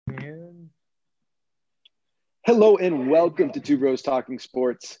Hello and welcome to Two Bros Talking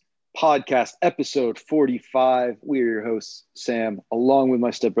Sports podcast, episode 45. We are your hosts, Sam, along with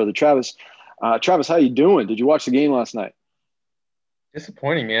my stepbrother, Travis. Travis, how you doing? Did you watch the game last night?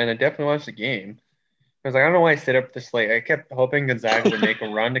 Disappointing, man. I definitely watched the game. I was like, I don't know why I stayed up this late. I kept hoping Gonzaga would make a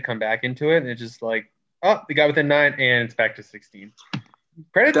run to come back into it, and it's just like, oh, they got within 9, and it's back to 16.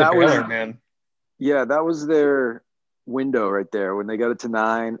 Credit to Baylor, man. Yeah, that was their window right there when they got it to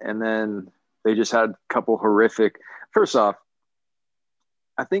 9, and then they just had a couple horrific. First off,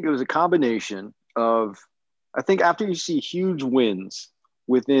 I think it was a combination of, I think after you see huge wins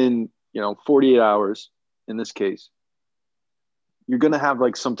within, 48 hours in this case, you're going to have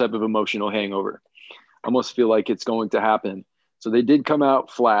like some type of emotional hangover. I almost feel like it's going to happen. So they did come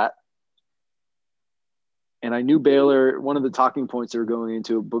out flat. And I knew Baylor, one of the talking points they were going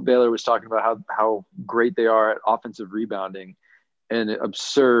into, but Baylor was talking about how great they are at offensive rebounding, and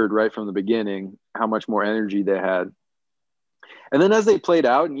absurd right from the beginning how much more energy they had. And then as they played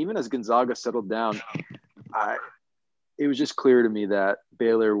out, and even as Gonzaga settled down, it was just clear to me that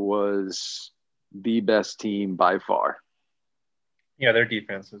Baylor was the best team by far. Yeah, their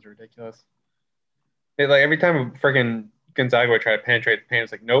defense was ridiculous. Every time freaking Gonzaga would try to penetrate the paint,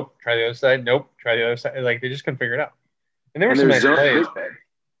 it's like, nope, try the other side, nope, try the other side. Like, they just couldn't figure it out. And there were some nice plays.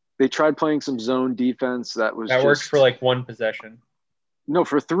 They tried playing some zone defense that worked for like one possession. No,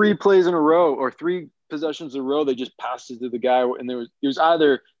 for 3 plays in a row or 3 possessions in a row, they just passed it to the guy, and it was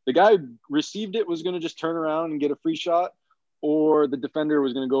either the guy who received it was going to just turn around and get a free shot, or the defender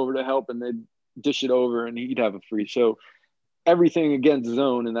was going to go over to help and they'd dish it over and he'd have a free. So everything against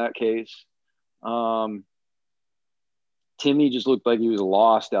zone in that case. Timmy just looked like he was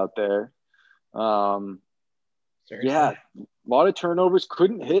lost out there. Yeah, a lot of turnovers,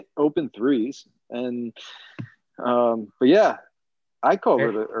 couldn't hit open threes. And but yeah, I called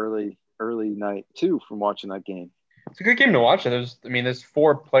it an early night too from watching that game. It's a good game to watch. There's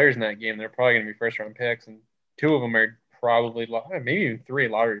 4 players in that game. They're probably going to be first round picks, and 2 of them are probably maybe even 3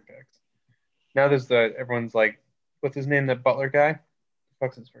 lottery picks. Now everyone's like, what's his name? That Butler guy?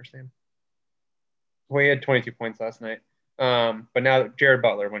 What's his first name? Well, he had 22 points last night. But now Jared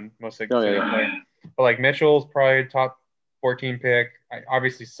Butler, when most of the player. But like Mitchell's probably top 14 pick.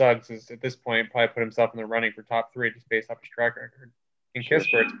 Obviously, Suggs is at this point probably put himself in the running for top 3 just based off his track record. And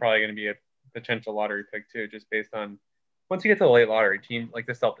Kispert's probably going to be a potential lottery pick too, just based on once you get to the late lottery team like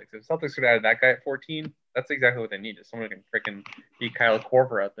the Celtics. If the Celtics could add that guy at 14, that's exactly what they need. Is someone who can freaking beat Kyle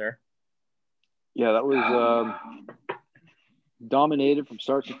Korver out there. Yeah, that was dominated from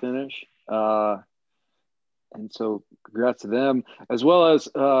start to finish. And so congrats to them, as well as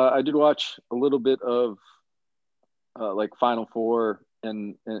I did watch a little bit of like Final Four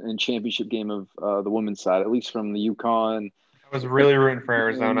and championship game of the women's side, at least from the UConn. I was really rooting for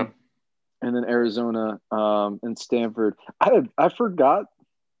Arizona. And then Arizona and Stanford. I forgot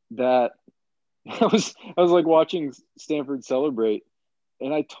that I was like watching Stanford celebrate,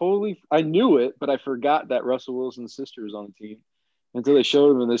 and I knew it, but I forgot that Russell Wilson's sister was on the team until they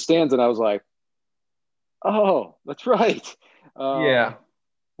showed him in the stands, and I was like, oh, that's right. Yeah.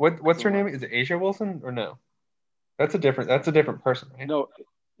 What's her name? Is it A'ja Wilson or no? That's a different person, right? No,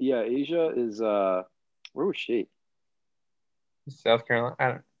 yeah, A'ja is where was she? South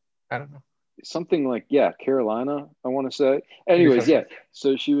Carolina. I don't know. Something like, yeah, Carolina, I want to say. Anyways, yeah.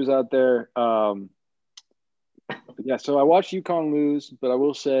 So she was out there. Yeah, so I watched UConn lose, but I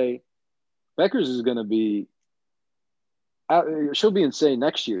will say Beckers is going to be she'll be insane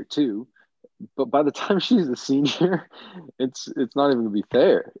next year too. But by the time she's a senior, it's not even going to be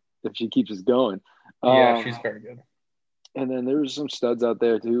fair if she keeps us going. Yeah, she's very good. And then there's some studs out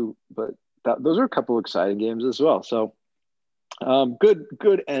there too, but those are a couple of exciting games as well. So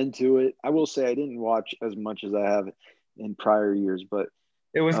good end to it. I will say I didn't watch as much as I have in prior years, but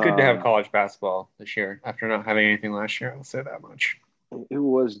it was good to have college basketball this year after not having anything last year. I'll say that much. It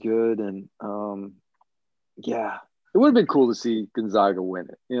was good, and yeah, it would have been cool to see Gonzaga win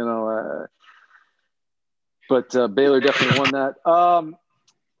it, but Baylor definitely won that.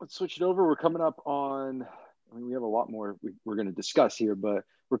 Let's switch it over. We're coming up on. We have a lot more we're going to discuss here, but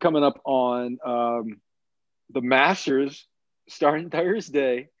we're coming up on the Masters starting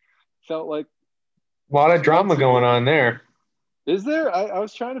Thursday. Felt like a lot of drama going on there. Is there? I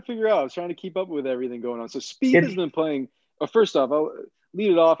was trying to figure out. I was trying to keep up with everything going on. So Spieth has been playing. First off, I'll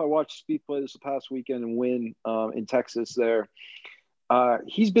lead it off. I watched Spieth play this past weekend and win in Texas there.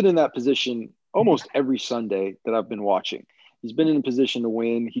 He's been in that position almost every Sunday that I've been watching. He's been in a position to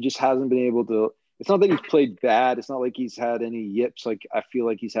win. He just hasn't been able to. It's not that he's played bad. It's not like he's had any yips like I feel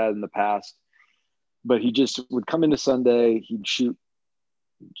like he's had in the past. But he just would come into Sunday, he'd shoot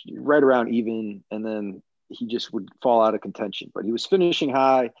right around even, and then he just would fall out of contention. But he was finishing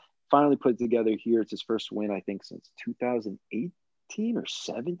high, finally put it together here. It's his first win, I think, since 2018 or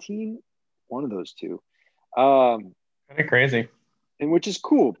 17, one of those two. Kind of crazy. And which is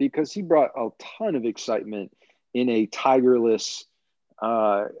cool because he brought a ton of excitement in a tigerless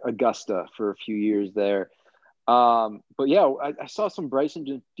Augusta for a few years there. But yeah, I saw some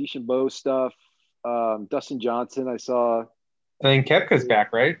Bryson DeChambeau stuff. Dustin Johnson, I saw. I think Koepka's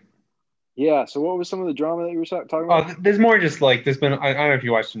back, right? Yeah. So what was some of the drama that you were talking about? Oh, there's more just like there's been. I don't know if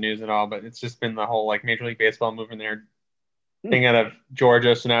you watched the news at all, but it's just been the whole like Major League Baseball moving their thing out of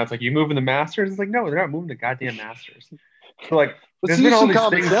Georgia. So now it's like you moving the Masters. It's like no, they're not moving the goddamn Masters. So like there's been all these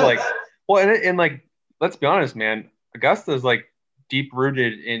things like and like let's be honest, man. Augusta is like deep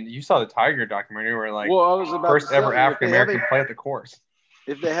rooted in. You saw the Tiger documentary where like first ever African American play at the course.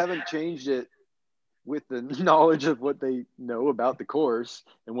 If they haven't changed it with the knowledge of what they know about the course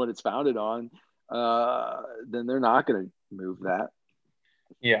and what it's founded on, then they're not going to move that.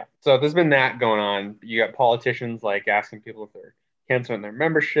 Yeah. So there's been that going on. You got politicians like asking people if they're canceling their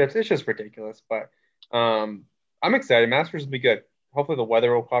memberships. It's just ridiculous. But I'm excited. Masters will be good. Hopefully the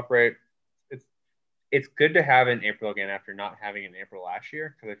weather will cooperate. It's good to have in April again after not having in April last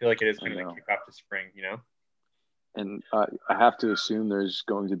year because I feel like it is going to kick off to spring, you know? And I have to assume there's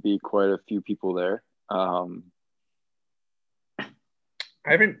going to be quite a few people there. I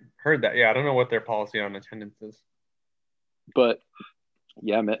haven't heard that. Yeah, I don't know what their policy on attendance is. But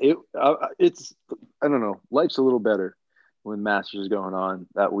yeah, man, it's I don't know. Life's a little better when Masters is going on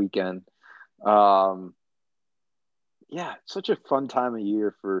that weekend. Yeah, it's such a fun time of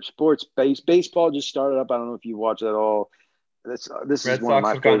year for sports. Baseball just started up. I don't know if you watch that all. This Red is one of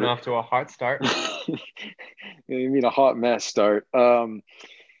my Sox have gotten off to a hot start. You mean a hot mess start?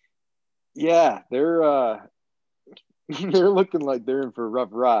 Yeah, they're looking like they're in for a rough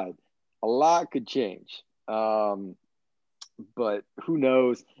ride. A lot could change, but who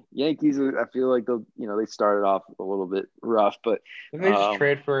knows? Yankees, I feel like they started off a little bit rough, but they just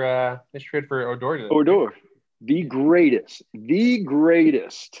trade for Odor. Odor, the greatest.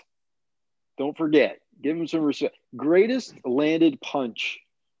 Don't forget, give him some respect. Greatest landed punch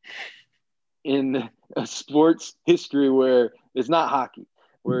in a sports history where it's not hockey,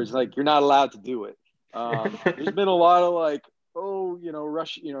 where it's like you're not allowed to do it. There's been a lot of like,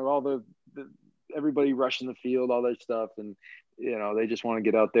 rush, all the everybody rushing the field, all that stuff, and they just want to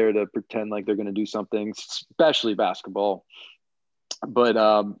get out there to pretend like they're going to do something, especially basketball. But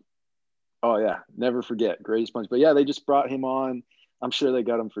oh yeah, never forget greatest punch. But yeah, they just brought him on. I'm sure they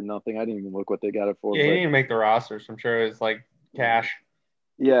got him for nothing. I didn't even look what they got it for. Yeah, he didn't even make the roster, so I'm sure it was like cash.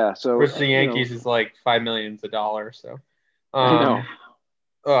 Yeah, so versus the Yankees is like $5 million a dollar. So, I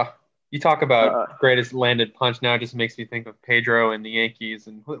know. You talk about greatest landed punch. Now it just makes me think of Pedro and the Yankees.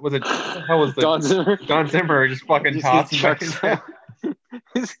 And what was it? How was the Don Zimmer just fucking tossing back his head.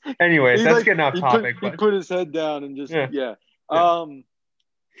 Anyways, that's getting off topic. He put his head down and just yeah.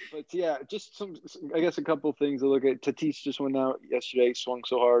 But yeah, just I guess a couple things to look at. Tatis just went out yesterday, swung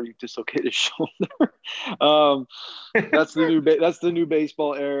so hard he dislocated his shoulder. That's the new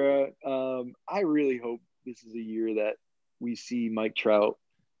baseball era. I really hope this is a year that we see Mike Trout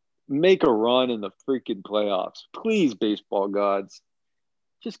make a run in the freaking playoffs. Please, baseball gods,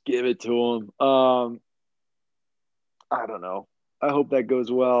 just give it to him. I don't know. I hope that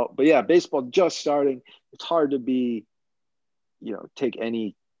goes well. But yeah, baseball just starting. It's hard to be, take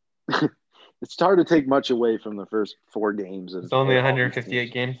any. It's hard to take much away from the first 4 games. It's only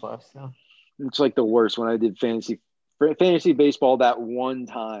 158 games left. So it's like the worst. When I did fantasy baseball that one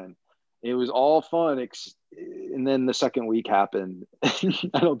time, it was all fun. And then the second week happened.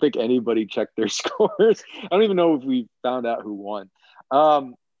 I don't think anybody checked their scores. I don't even know if we found out who won.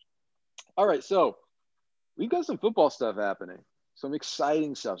 All right, so we've got some football stuff happening. Some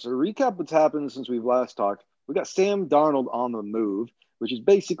exciting stuff. So to recap what's happened since we've last talked, we got Sam Darnold on the move, which is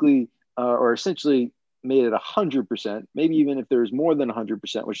basically or essentially made it 100%, maybe even if there's more than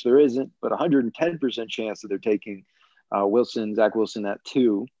 100%, which there isn't, but 110% chance that they're taking Zach Wilson at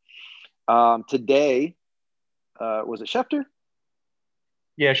 2. Today, was it Schefter?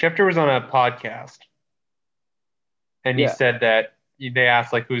 Yeah, Schefter was on a podcast, and he said that they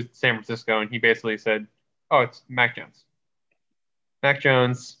asked like who's San Francisco, and he basically said, "Oh, it's Mac Jones. Mac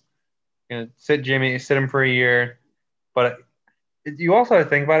Jones, sit him for a year." But you also have to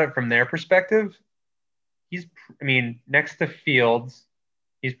think about it from their perspective. Next to Fields,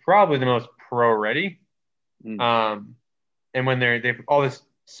 he's probably the most pro ready. And when they've all this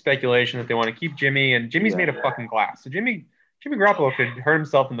speculation that they want to keep Jimmy, and Jimmy's made of fucking glass. So Jimmy Garoppolo could hurt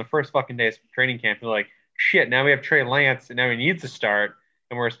himself in the first fucking day of training camp. They're like, shit, now we have Trey Lance, and now he needs to start,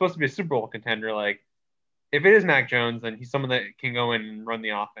 and we're supposed to be a Super Bowl contender. Like, if it is Mac Jones, then he's someone that can go in and run the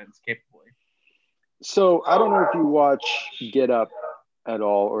offense capably. So I don't know if you watch Get Up at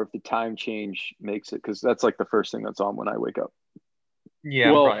all, or if the time change makes it, because that's like the first thing that's on when I wake up. Yeah,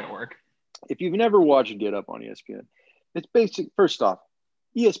 I'm Well, probably at work. if you've never watched Get Up on ESPN, it's basic. First off,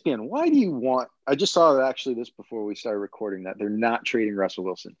 ESPN, why do you want? I just saw actually this before we started recording that they're not trading Russell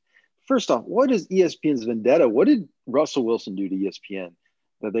Wilson. First off, what is ESPN's vendetta? What did Russell Wilson do to ESPN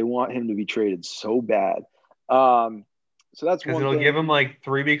that they want him to be traded so bad? So that's Because one it'll thing. give him like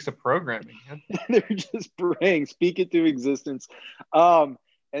 3 weeks of programming. They're just praying, speak it to existence. And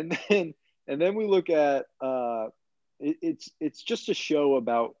then we look at it's just a show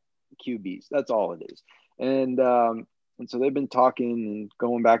about QBs. That's all it is. And so they've been talking and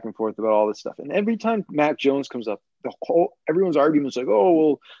going back and forth about all this stuff. And every time Mac Jones comes up, everyone's argument's like, oh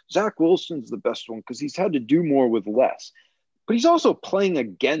well, Zach Wilson's the best one because he's had to do more with less. But he's also playing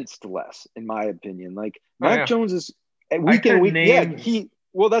against less, in my opinion. Like Mac Jones is week in week.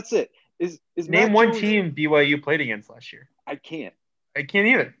 Well, that's it. Is name Mac one Jones, team BYU played against last year? I can't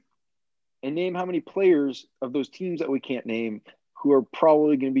either. And name how many players of those teams that we can't name who are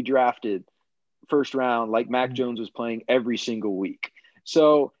probably going to be drafted first round, like Mac Jones was playing every single week.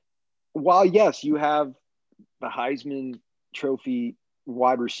 So while yes, you have the Heisman Trophy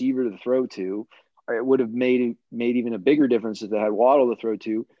wide receiver to throw to, it would have made even a bigger difference if they had Waddle to throw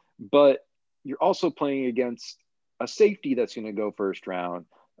to. But you're also playing against a safety that's going to go first round.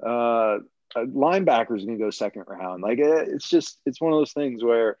 A linebacker is going to go second round. Like it's one of those things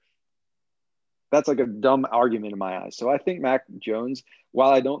where that's like a dumb argument in my eyes. So I think Mac Jones,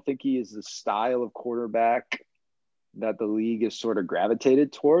 while I don't think he is the style of quarterback that the league is sort of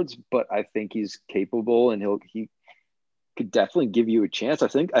gravitated towards, but I think he's capable and he could definitely give you a chance. I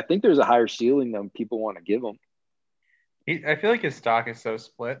think there's a higher ceiling than people want to give him. I feel like his stock is so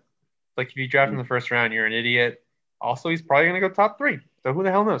split. Like if you draft him in the first round, you're an idiot. Also, he's probably going to go top 3. So who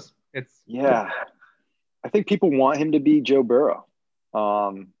the hell knows? I think people want him to be Joe Burrow.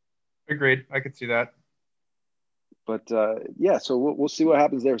 Agreed. I could see that. But so we'll see what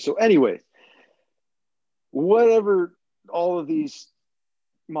happens there. So anyways, whatever all of these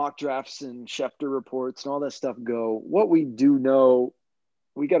mock drafts and Schefter reports and all that stuff go, what we do know,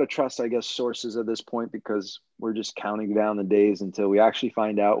 we got to trust, I guess, sources at this point because we're just counting down the days until we actually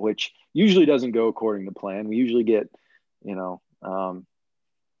find out, which usually doesn't go according to plan. We usually get, Daniel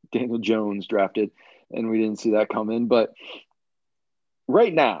Jones drafted, and we didn't see that come in. But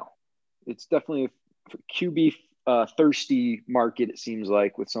right now, it's definitely a QB thirsty market, it seems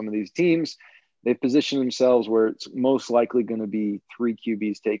like, with some of these teams. They've positioned themselves where it's most likely going to be 3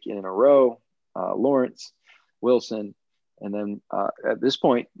 QBs taken in a row, Lawrence, Wilson, and then at this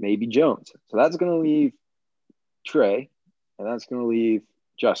point, maybe Jones. So that's going to leave Trey, and that's going to leave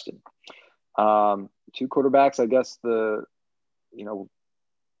Justin. 2 quarterbacks, I guess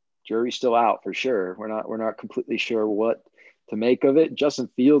jury's still out for sure. We're not completely sure what to make of it. Justin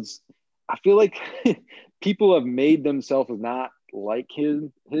Fields, I feel like people have made themselves not like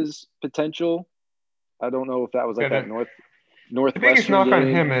his potential. I don't know if that was like that Northwestern. The biggest knock game on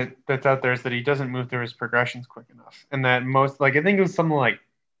him that's out there is that he doesn't move through his progressions quick enough, and that I think it was something like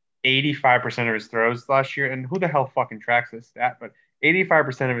 85% of his throws last year. And who the hell fucking tracks this stat? But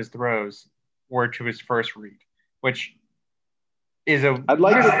 85% of his throws were to his first read, which is a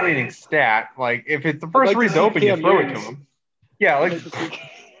misleading stat. Like if it's the first read's open, you throw it to him. Yeah, like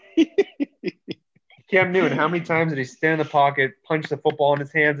Cam Newton, how many times did he stand in the pocket, punch the football in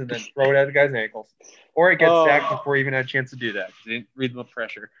his hands, and then throw it at the guy's ankles? Or it gets sacked before he even had a chance to do that because he didn't read the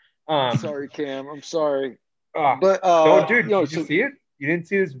pressure. Sorry, Cam. I'm sorry. But dude, did you see it? You didn't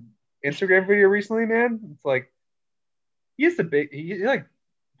see this Instagram video recently, man? It's like he's like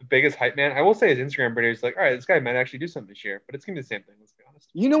the biggest hype man. I will say his Instagram video is like, all right, this guy might actually do something this year, but it's gonna be the same thing. Let's be honest.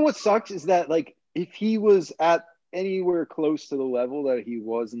 You know what sucks is that like if he was at anywhere close to the level that he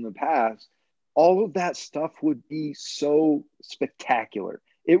was in the past, all of that stuff would be so spectacular.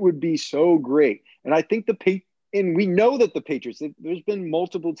 It would be so great. And I think and we know that the Patriots, there's been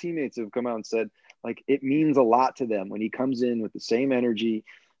multiple teammates who have come out and said, like, it means a lot to them when he comes in with the same energy,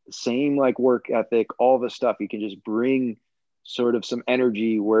 the same like work ethic, all the stuff. He can just bring sort of some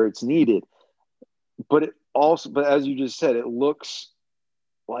energy where it's needed. But as you just said, it looks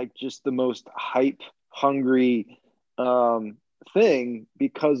like just the most hype hungry thing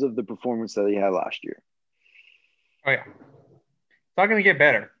because of the performance that he had last year. Oh yeah, it's not going to get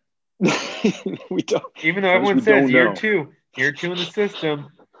better. We don't. Even though everyone says year two in the system.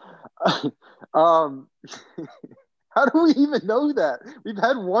 How do we even know that? We've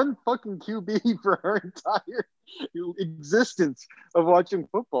had one fucking QB for our entire existence of watching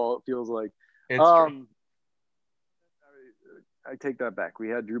football. It feels like. It's true. I take that back. We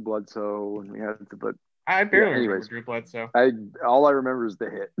had Drew Bledsoe and we had, but I barely remember anyways, Drew Bledsoe. all I remember is the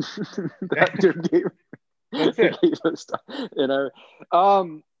hit that dude gave. That's it. Gave us,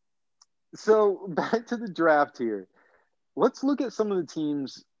 so back to the draft here. Let's look at some of the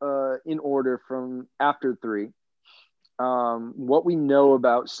teams in order from after 3. What we know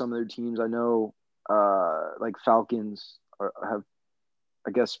about some of their teams. I know like Falcons have,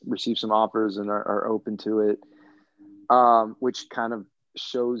 I guess, received some offers and are open to it, which kind of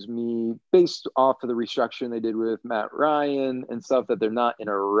shows me, based off of the restructuring they did with Matt Ryan and stuff, that they're not in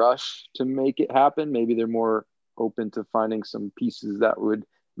a rush to make it happen. Maybe they're more open to finding some pieces that would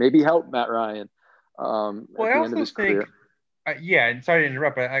maybe help Matt Ryan at the end of his career. Yeah, and sorry to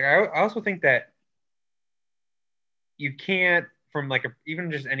interrupt, but I also think that you can't, from like even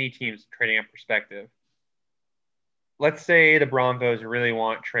just any team's trading up perspective. Let's say the Broncos really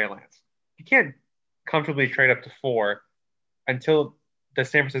want Trey Lance. You can't comfortably trade up to 4 until the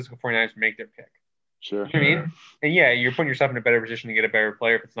San Francisco 49ers make their pick. Sure. You know what I mean? And yeah, you're putting yourself in a better position to get a better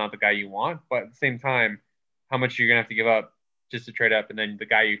player if it's not the guy you want. But at the same time, how much you're going to have to give up just to trade up, and then the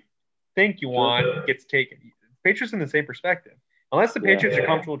guy you think you want gets taken. Patriots in the same perspective. Unless the Patriots are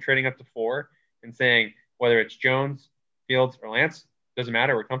comfortable trading up to 4 and saying whether it's Jones, Fields, or Lance, doesn't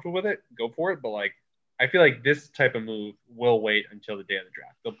matter, we're comfortable with it, go for it. But like, I feel like this type of move will wait until the day of the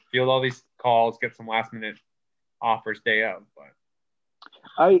draft. They'll field all these calls, get some last minute offers day of. But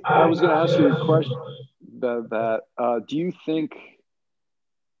I was going to ask you a question about that. Do you think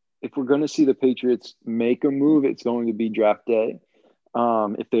if we're going to see the Patriots make a move, it's going to be draft day?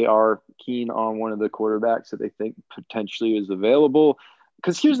 If they are keen on one of the quarterbacks that they think potentially is available.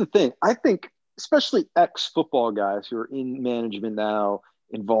 Because here's the thing. I think especially ex-football guys who are in management now,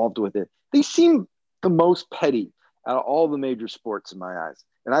 involved with it, they seem the most petty out of all the major sports in my eyes.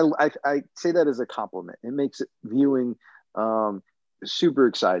 And I say that as a compliment. It makes it viewing super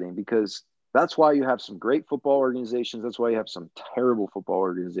exciting, because that's why you have some great football organizations. That's why you have some terrible football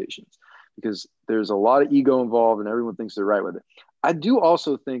organizations, because there's a lot of ego involved and everyone thinks they're right with it. I do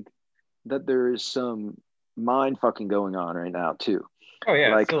also think that there is some mind fucking going on right now too. Oh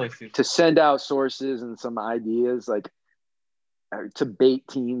yeah, like to send out sources and some ideas, like to bait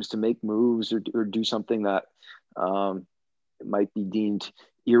teams to make moves or do something that might be deemed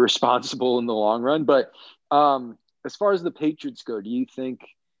irresponsible in the long run. But as far as the Patriots go, do you think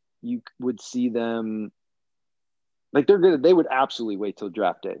you would see them like they would absolutely wait till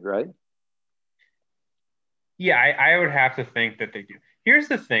draft day, right? Yeah, I would have to think that they do. Here's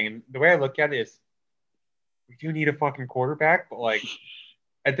the thing, and the way I look at it is we do need a fucking quarterback, but like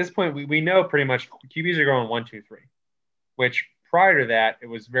at this point we know pretty much QBs are going 1, 2, 3, which prior to that it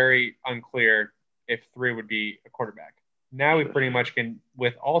was very unclear if 3 would be a quarterback. Now we pretty much can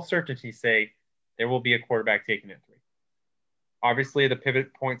with all certainty say there will be a quarterback taken at 3. Obviously the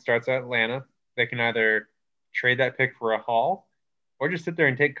pivot point starts at Atlanta. They can either trade that pick for a haul or just sit there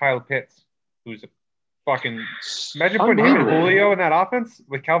and take Kyle Pitts, who's a fucking imagine putting him and Julio in that offense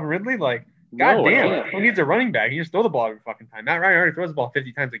with Calvin Ridley. Like, goddamn, who needs a running back? He just throw the ball every fucking time. Matt Ryan already throws the ball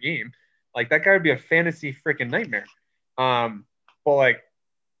 50 times a game. Like, that guy would be a fantasy freaking nightmare. But like,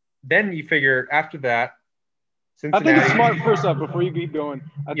 then you figure after that, Cincinnati. I think it's smart. First off, before you keep going,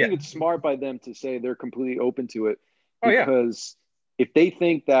 I think it's smart by them to say they're completely open to it, because if they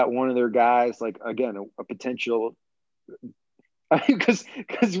think that one of their guys, like again, a potential. Because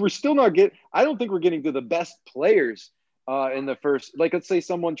we're still not I don't think we're getting to the best players in the first. Like, let's say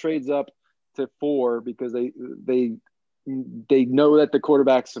someone trades up to 4 because they know that the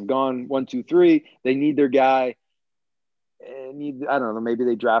quarterbacks have gone 1, 2, 3. They need their guy. And I don't know. Maybe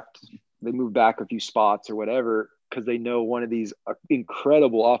they move back a few spots or whatever because they know one of these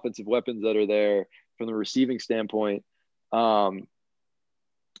incredible offensive weapons that are there from the receiving standpoint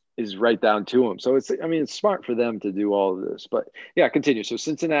is right down to them. So it's smart for them to do all of this. But yeah, continue. So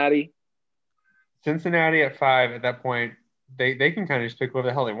Cincinnati at 5 at that point, they can kind of just pick whatever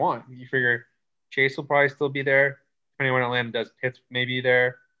the hell they want. You figure Chase will probably still be there. Depending on what Atlanta does, Pitts may be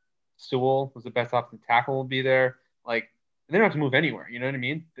there. Sewell was the best offensive tackle will be there. Like, they don't have to move anywhere. You know what I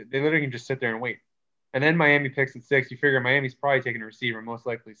mean? They literally can just sit there and wait. And then Miami picks at 6. You figure Miami's probably taking a receiver, most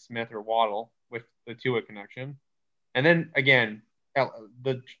likely Smith or Waddle with the Tua connection. And then again,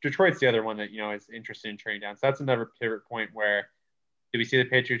 the Detroit's the other one that is interested in trading down. So that's another pivot point where do we see the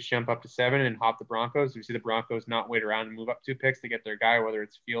Patriots jump up to 7 and hop the Broncos? Do we see the Broncos not wait around and move up 2 picks to get their guy, whether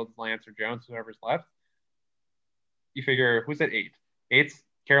it's Fields, Lance, or Jones, whoever's left? You figure who's at 8? 8's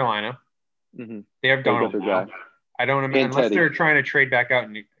Carolina. Mm-hmm. They have Donald now. I don't imagine unless Teddy. They're trying to trade back out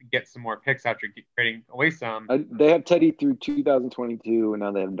and get some more picks after trading away some. They have Teddy through 2022, and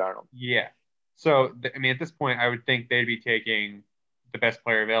now they have Darnold. Yeah. So, I mean, at this point, I would think they'd be taking the best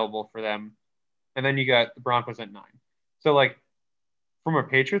player available for them. And then you got the Broncos at 9. So, like, from a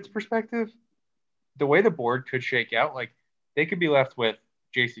Patriots perspective, the way the board could shake out, like, they could be left with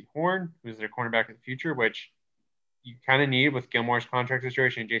J.C. Horn, who's their cornerback of the future, which you kind of need with Gilmore's contract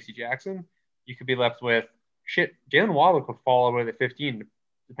situation and J.C. Jackson. You could be left with shit. Jalen Waddle could fall away to 15,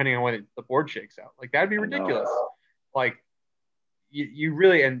 depending on when the board shakes out. Like that'd be ridiculous. Like you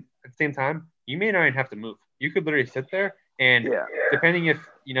really, and at the same time, you may not even have to move. You could literally sit there, and depending if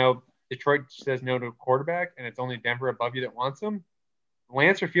Detroit says no to a quarterback, and it's only Denver above you that wants him,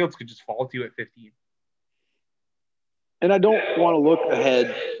 Lance or Fields could just fall to you at 15. And I don't want to look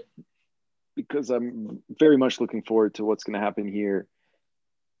ahead because I'm very much looking forward to what's going to happen here.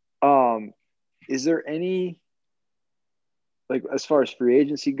 Is there any, like, as far as free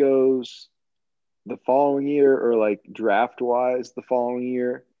agency goes, the following year, or like draft wise the following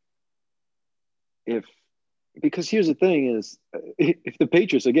year, because here's the thing is, if the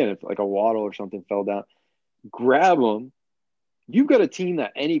Patriots, again, if like a Waddle or something fell down, grab them, you've got a team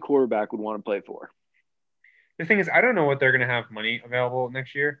that any quarterback would want to play for. The thing is, I don't know what they're going to have money available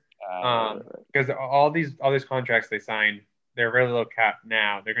next year, because all these contracts they signed, they're really low cap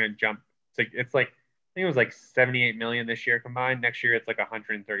now. They're going to jump. It's like I think it was like 78 million this year combined. Next year it's like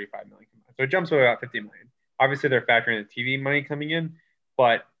 135 million combined. So it jumps to about 50 million. Obviously they're factoring the TV money coming in,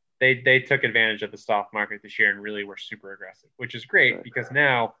 but they took advantage of the soft market this year and really were super aggressive, which is great because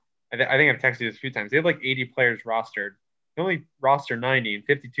now I think I've texted this a few times. They have like 80 players rostered. They only roster 90 and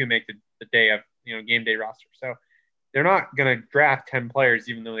 52 make the day of game day roster. So they're not going to draft 10 players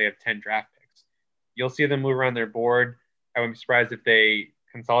even though they have 10 draft picks. You'll see them move around their board. I wouldn't be surprised if they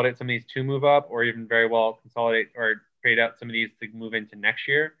consolidate some of these to move up, or even very well consolidate or trade out some of these to move into next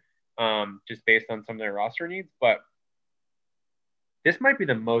year, just based on some of their roster needs. But this might be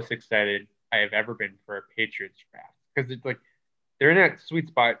the most excited I have ever been for a Patriots draft because it's like they're in that sweet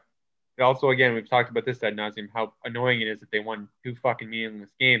spot. But also, again, we've talked about this ad nauseum, how annoying it is that they won 2 fucking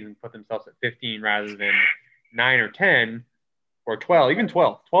meaningless games and put themselves at 15 rather than 9 or 10 or 12, even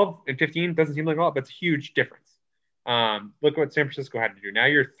 12. 12 and 15 doesn't seem like a lot, but it's a huge difference. Look what San Francisco had to do. Now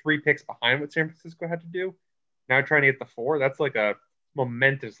you're 3 picks behind what San Francisco had to do. Now trying to get the 4, that's like a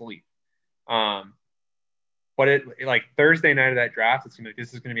momentous leap. But it like Thursday night of that draft, it seems like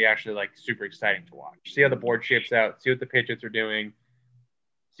this is going to be actually like super exciting to watch. See how the board shapes out. See what the Patriots are doing.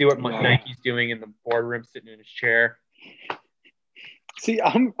 See what Nike's doing in the boardroom, sitting in his chair. See,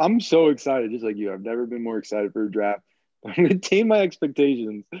 I'm so excited, just like you. I've never been more excited for a draft. I'm going to tame my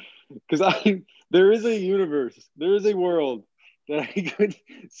expectations because there is a universe, there is a world that I could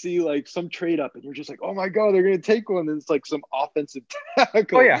see like some trade up, and you're just like, oh my god, they're going to take one, and it's like some offensive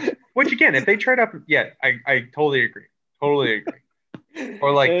tackle. Oh yeah, which again, if they trade up, I totally agree,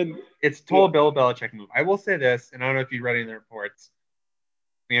 Or like it's total Bill Belichick move. I will say this, and I don't know if you read any of the reports.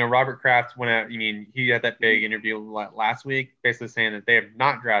 Robert Kraft went out. He had that big interview last week, basically saying that they have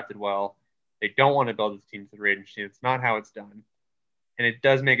not drafted well. They don't want to build this team to the Raiders. It's not how it's done. And it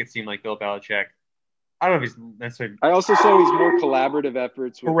does make it seem like Bill Belichick, I don't know if he's necessarily. I also saw he's more collaborative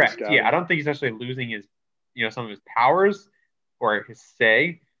efforts. With correct. Yeah, I don't think he's necessarily losing his, some of his powers or his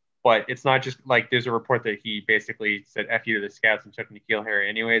say. But it's not just like there's a report that he basically said F you to the scouts and took N'Keal Harry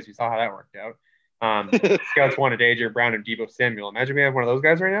anyways. We saw how that worked out. Scouts wanted AJ Brown and Deebo Samuel. Imagine we have one of those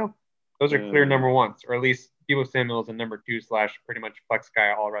guys right now. Those are clear number ones, or at least Deebo Samuel is a number 2 / pretty much flex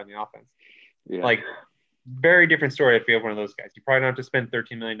guy all around the offense. Yeah. Like, very different story if you have one of those guys. You probably don't have to spend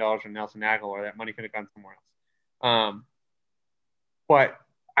 $13 million on Nelson Agholor. That money could have gone somewhere else. But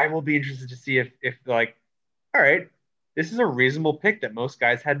I will be interested to see if like, all right, this is a reasonable pick that most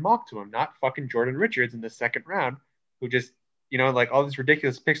guys had mocked to him, not fucking Jordan Richards in the 2nd round, who just, like all these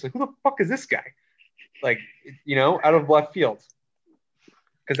ridiculous picks. Like, who the fuck is this guy? Like, out of left field.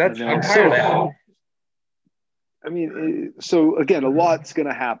 Because I'm tired of that. I mean, so again, a lot's going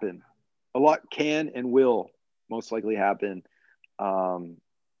to happen. A lot can and will most likely happen,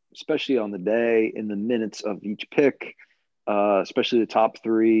 especially on the day, in the minutes of each pick, especially the top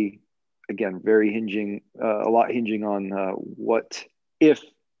 3. Again, a lot hinging on what if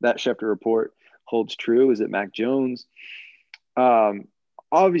that Schefter report holds true. Is it Mac Jones?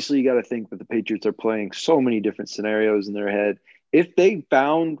 Obviously, you got to think that the Patriots are playing so many different scenarios in their head. If they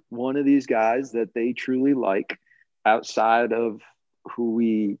found one of these guys that they truly like outside of who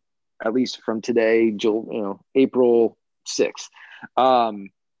we, at least from today, April 6th,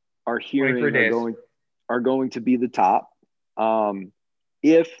 are hearing are going to be the top.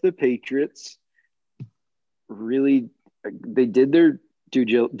 If the Patriots really, they did their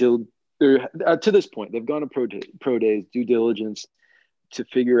to this point, they've gone to pro days, due diligence to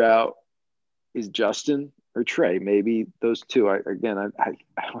figure out is Justin or Trey. Maybe those two. I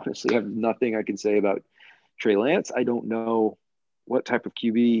honestly have nothing I can say about Trey Lance. I don't know what type of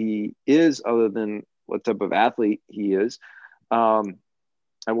QB he is, other than what type of athlete he is. I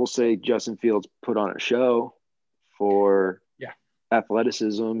will say Justin Fields put on a show for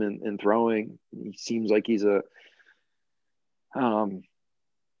athleticism and throwing. He seems like he's a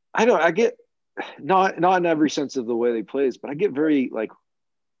I get not in every sense of the way they plays, but I get very like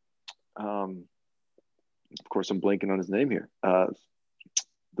of course I'm blanking on his name here.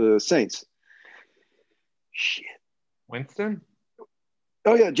 The Saints. Shit. Winston?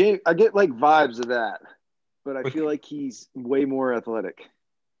 Oh yeah, James. I get like vibes of that, but I feel like he's way more athletic.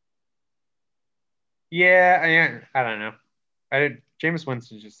 Yeah, I don't know. Jameis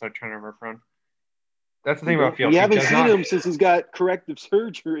Winston's just so turnover prone. That's the thing about Fields. We haven't seen him since he's got corrective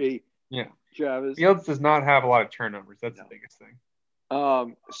surgery. Yeah, Travis. Fields does not have a lot of turnovers. That's the biggest thing.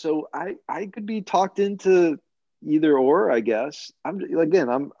 So I could be talked into either or, I guess.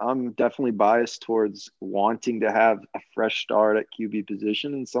 I'm definitely biased towards wanting to have a fresh start at QB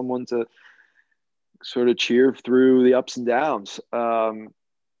position and someone to sort of cheer through the ups and downs. But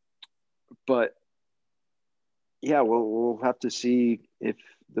yeah, we'll have to see if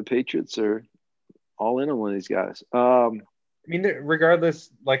the Patriots are all in on one of these guys. I mean,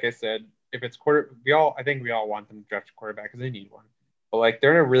 regardless, like I said, if it's I think we all want them to draft a quarterback because they need one. But like,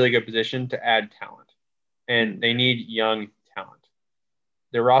 they're in a really good position to add talent, and they need young talent.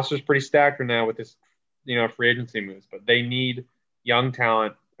 Their roster's pretty stacked right now with this, free agency moves, but they need young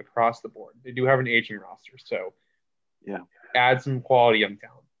talent across the board. They do have an aging roster, so add some quality young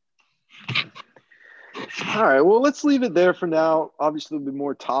talent. All right, well, let's leave it there for now. Obviously, there'll be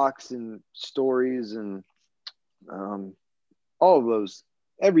more talks and stories and all of those,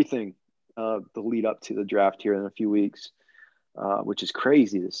 everything, the lead up to the draft here in a few weeks, which is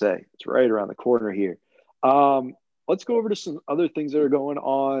crazy to say. It's right around the corner here. Let's go over to some other things that are going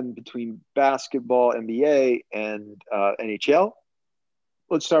on between basketball, NBA, and NHL.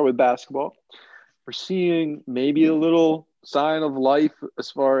 Let's start with basketball. We're seeing maybe a little sign of life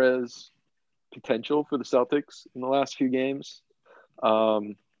as far as potential for the Celtics in the last few games.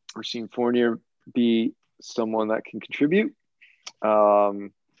 We're seeing Fournier be someone that can contribute. We're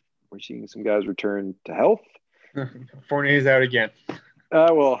seeing some guys return to health. Fournier's out again.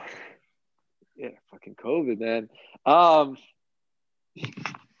 Well, yeah, fucking COVID, man. What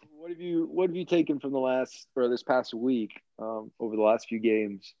have you taken from this past week over the last few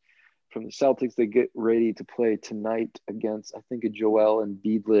games from the Celtics? They get ready to play tonight against, I think, a Joel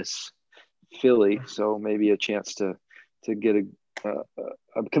Embiid-less Philly, so maybe a chance to get a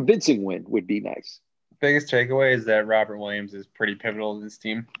convincing win would be nice. Biggest takeaway is that Robert Williams is pretty pivotal to this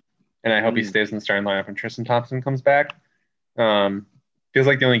team, and I hope he stays in the starting lineup when Tristan Thompson comes back. Feels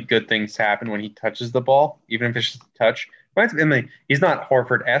like the only good things happen when he touches the ball, even if it's just a touch. He's not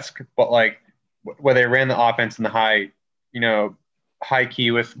Horford-esque, but like where they ran the offense in the high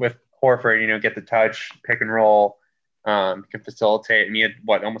key with Horford, get the touch, pick and roll. Can facilitate, and he had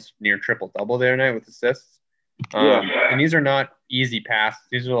almost near triple double the other night with assists. And these are not easy passes.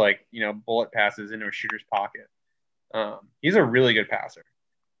 These are like bullet passes into a shooter's pocket. He's a really good passer.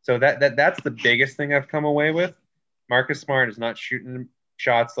 So that's the biggest thing I've come away with. Marcus Smart is not shooting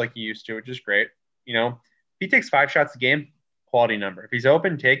shots like he used to, which is great. If he takes 5 shots a game, quality number. If he's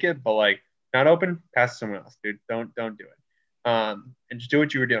open, take it. But like not open, pass to someone else, dude. Don't do it. And just do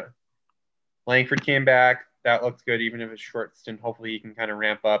what you were doing. Langford came back. That looks good, even if it's short stint. Hopefully he can kind of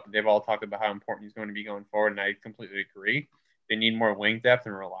ramp up. They've all talked about how important he's going to be going forward, and I completely agree. They need more wing depth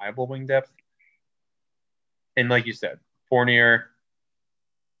and reliable wing depth. And like you said, Fournier,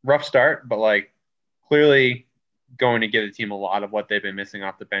 rough start, but like clearly going to give the team a lot of what they've been missing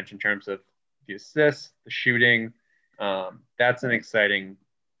off the bench in terms of the assists, the shooting. That's an exciting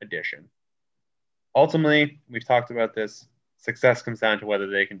addition. Ultimately, we've talked about this. Success comes down to whether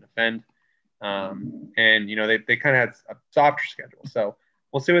they can defend. And they kind of had a softer schedule, so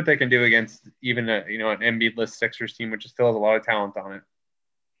we'll see what they can do against even an Embiid-less Sixers team, which still has a lot of talent on it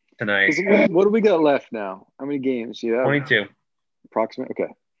tonight. What do we got left now? How many games? 22. Approximate. Okay.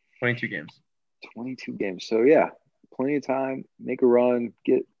 22 games. 22 games. So yeah, plenty of time. Make a run.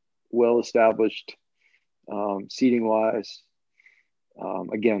 Get well established, seeding wise.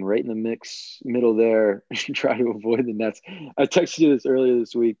 Again, right in the middle there. Try to avoid the Nets. I texted you this earlier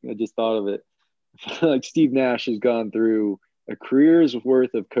this week. I just thought of it. Like Steve Nash has gone through a career's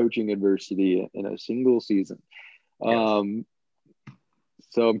worth of coaching adversity in a single season. Yes.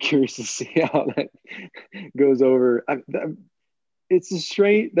 So I'm curious to see how that goes over. It's a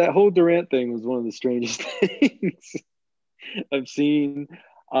strange. That whole Durant thing was one of the strangest things I've seen.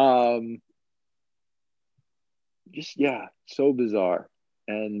 just so bizarre.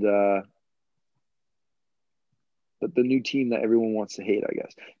 And but the new team that everyone wants to hate, I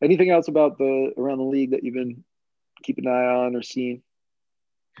guess. Anything else about the around the league that you've been keeping an eye on or seeing?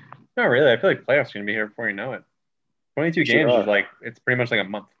 Not really. I feel like playoffs are gonna be here before you know it. 22 Sure games is are. like it's pretty much like a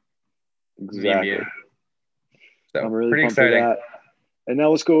month in the Exactly. NBA. I'm So really pretty pumped for exciting. that. And now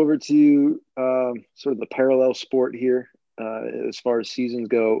let's go over to sort of the parallel sport here as far as seasons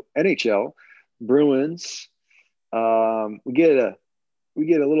go. NHL, Bruins. We get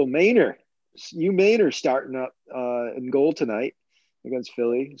a little Mainer. You Mainer starting up in goal tonight against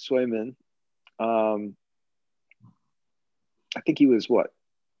Philly. Swayman. I think he was what?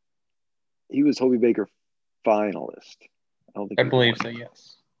 He was Hobie Baker finalist. I don't think I he believe won. so.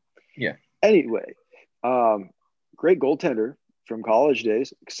 Yes. Yeah. Anyway, great goaltender from college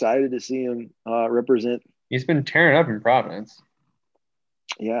days. Excited to see him represent. He's been tearing up in Providence.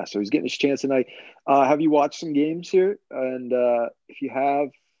 Yeah, so he's getting his chance tonight. Have you watched some games here? And if you have,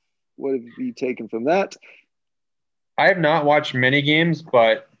 what have you taken from that? I have not watched many games,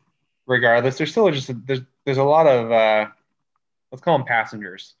 but regardless, there's still just there's a lot of let's call them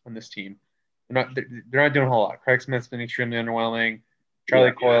passengers on this team. They're not doing a whole lot. Craig Smith's been extremely underwhelming. Charlie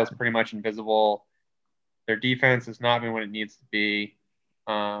Yeah, Coyle is pretty much invisible. Their defense has not been what it needs to be.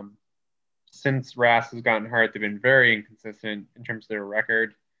 Um, since Rask has gotten hurt, they've been very inconsistent in terms of their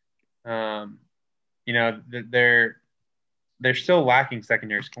record. Um, they're still lacking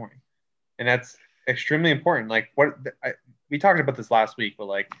secondary scoring, and that's extremely important. Like we talked about this last week, but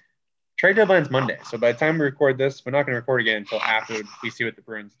like trade deadline's Monday, so by the time we record this, we're not going to record again until after we see what the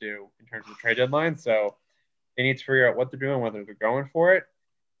Bruins do in terms of the trade deadline. So they need to figure out what they're doing, whether they're going for it.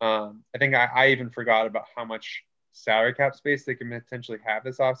 I think I even forgot about how much salary cap space they can potentially have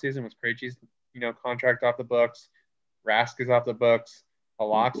this offseason with Krejci's, contract off the books, Rask is off the books,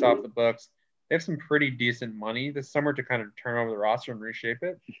 Halak's off the books. They have some pretty decent money this summer to kind of turn over the roster and reshape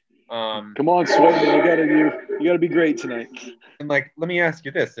it. come on, Swayman, you gotta be great tonight. And like, let me ask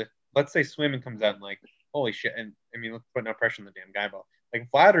you this: if let's say Swayman comes out and like, holy shit, and I mean, let's put no pressure on the damn guy, but like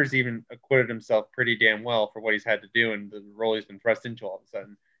Vladder's even acquitted himself pretty damn well for what he's had to do and the role he's been thrust into all of a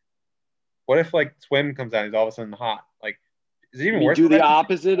sudden. What if like Swim comes out, he's all of a sudden hot? Like, is it You even mean worth do the the hype?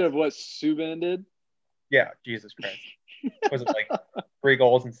 opposite of what Subban did? Yeah, Jesus Christ. Was it like 3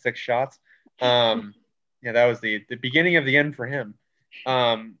 goals and 6 shots? Yeah, that was the beginning of the end for him.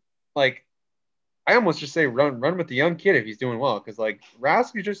 Like I almost just say run with the young kid if he's doing well, because like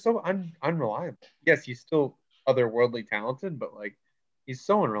Rask is just so unreliable. Yes, he's still otherworldly talented, but like he's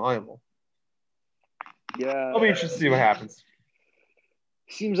so unreliable. Yeah, I'll be interested to see what happens.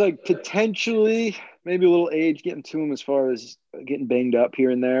 seems like potentially maybe a little age getting to him as far as getting banged up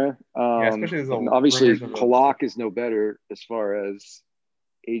here and there. Yeah, especially there's And obviously rumors of Halak is no better as far as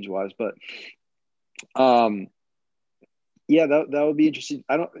age wise, but um, yeah, that would be interesting.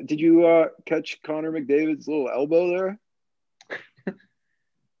 I don't. Did you catch Connor McDavid's little elbow there?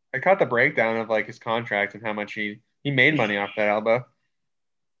 I caught the breakdown of like his contract and how much he made money off that elbow.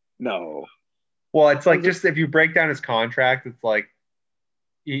 No. Well, it's like Was it? just if you break down his contract, it's like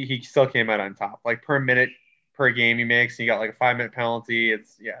he still came out on top. Like per minute per game he makes, he got like a 5 minute penalty.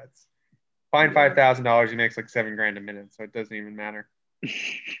 It's fine Yeah. $5,000. He makes like $7,000 a minute, so it doesn't even matter.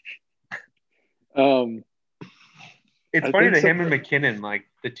 um, It's I funny think that some. him and McKinnon, like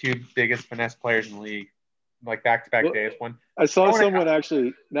the two biggest finesse players in the league, like back to back Well, days, one I saw throwing someone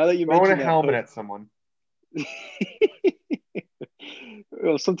actually. Now that you throwing a mentioned that helmet post, at someone.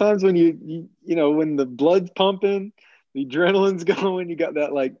 well, sometimes when when the blood's pumping, the adrenaline's going, you got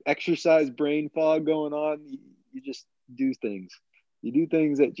that like exercise brain fog going on. You just do things. You do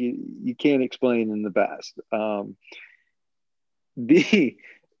things that you can't explain in the past.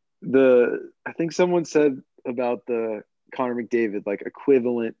 The I think someone said about the Connor McDavid like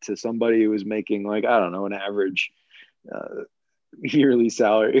equivalent to somebody who was making like I don't know an average uh, yearly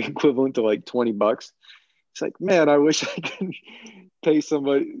salary equivalent to like $20. It's like, man, I wish I could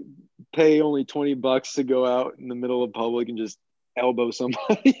pay only $20 to go out in the middle of public and just elbow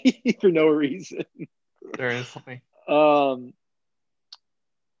somebody for no reason. There is something.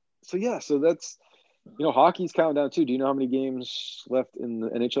 So yeah, so that's hockey's counting down too. Do you know how many games left in the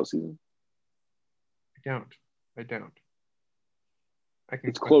NHL season? I don't. I can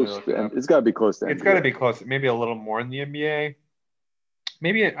It's quickly close, look it and up. it's got to be close to It's got to NBA. be close. Maybe a little more in the NBA.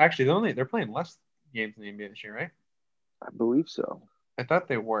 Maybe actually they're playing less games in the NBA this year, right? I believe so. I thought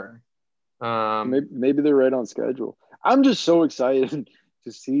they were. Maybe they're right on schedule. I'm just so excited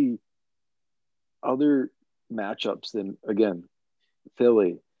to see other matchups than again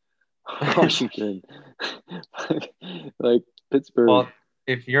Philly, Washington, like Pittsburgh. Well,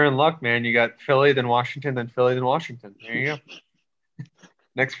 if you're in luck, man, you got Philly, then Washington, then Philly, then Washington. There you go.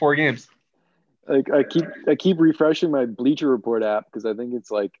 Next 4 games. Like I keep refreshing my Bleacher Report app because I think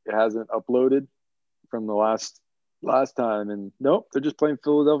it's like it hasn't uploaded from the last time, and nope, they're just playing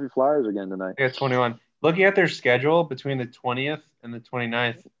Philadelphia Flyers again tonight. Yeah, 21. Looking at their schedule between the 20th and the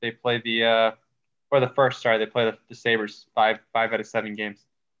 29th, they play the first, sorry, they play the Sabres five out of 7 games.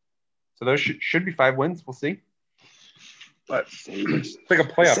 So those should be 5 wins. We'll see. But Sabres. It's like a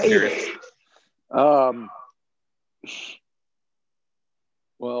playoff Sabres. series.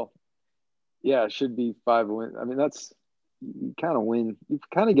 Well, yeah, it should be 5 wins. I mean, that's you kind of win. You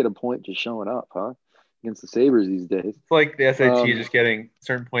kind of get a point just showing up, huh? Against the Sabres these days. It's like the SAT just getting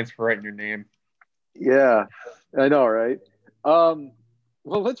certain points for writing your name. Yeah, I know, right? Well,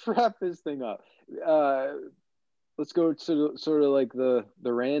 let's wrap this thing up. Let's go to sort of like the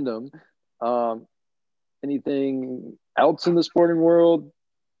random. Anything else in the sporting world?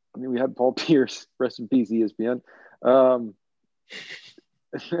 I mean, we had Paul Pierce, rest in peace, ESPN. And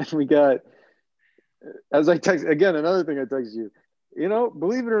we got, as I text again, another thing I text you. You know,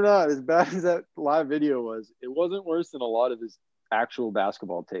 believe it or not, as bad as that live video was, it wasn't worse than a lot of his actual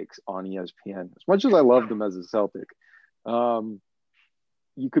basketball takes on ESPN. As much as I loved him as a Celtic,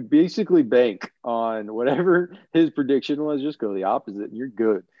 you could basically bank on whatever his prediction was. Just go the opposite, and you're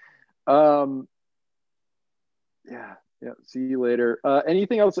good. Yeah. See you later.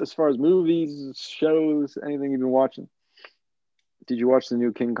 Anything else as far as movies, shows, anything you've been watching? Did you watch the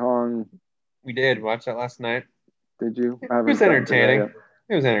new King Kong? We did watch that last night. Did you? It was entertaining.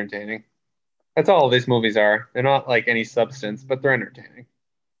 It was entertaining. That's all these movies are. They're not like any substance, but they're entertaining.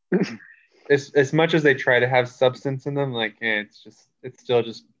 As much as they try to have substance in them, like it's still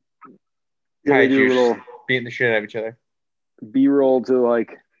just they do a little beating the shit out of each other. B-roll to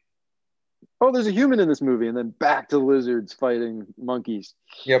like, oh, there's a human in this movie, and then back to lizards fighting monkeys.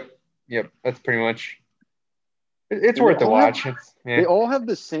 Yep. That's pretty much. It's worth the watch. They all have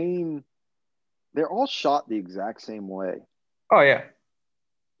the same. They're all shot the exact same way. Oh yeah.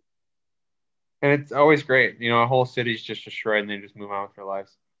 And it's always great. You know, a whole city's just destroyed and they just move on with their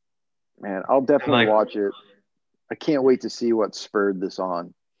lives. Man, I'll definitely watch it. I can't wait to see what spurred this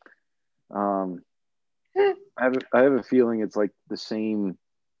on. I have a feeling it's like the same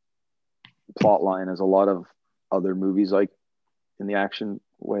plot line as a lot of other movies, like in the action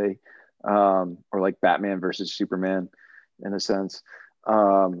way, or like Batman versus Superman in a sense.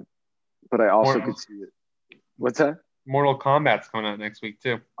 But I also could see it. What's that? Mortal Kombat's coming out next week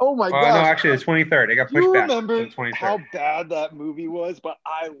too. Oh my god! No, actually the 23rd. It got pushed back. You remember how bad that movie was, but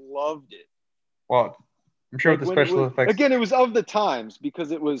I loved it. Well, I'm sure with the special effects. Again, it was of the times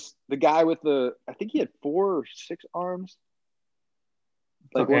because it was the guy with I think he had 4 or 6 arms.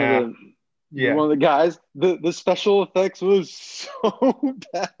 Like one of the guys. The special effects was so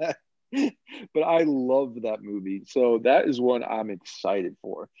bad. But I loved that movie. So that is one I'm excited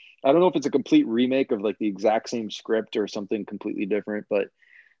for. I don't know if it's a complete remake of like the exact same script or something completely different, but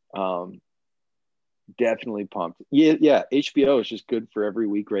definitely pumped. Yeah, HBO is just good for every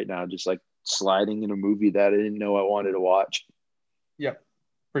week right now, just like sliding in a movie that I didn't know I wanted to watch. Yep,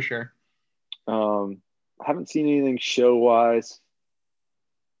 for sure. I haven't seen anything show-wise.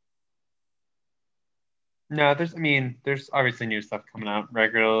 No, there's obviously new stuff coming out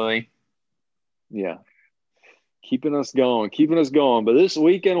regularly. Yeah. Keeping us going. But this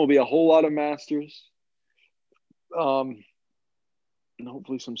weekend will be a whole lot of Masters. And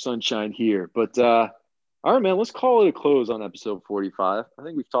hopefully some sunshine here. But all right, man, let's call it a close on episode 45. I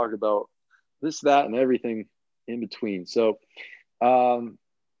think we've talked about this, that, and everything in between. So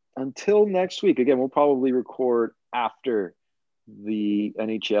until next week, again, we'll probably record after the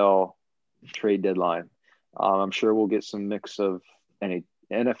NHL trade deadline. I'm sure we'll get some mix of any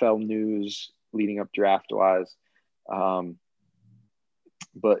NFL news leading up draft-wise. But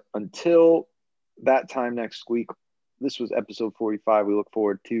until that time next week, this was episode 45. We look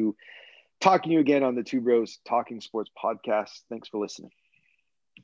forward to talking to you again on the Two Bros Talking Sports podcast. Thanks for listening.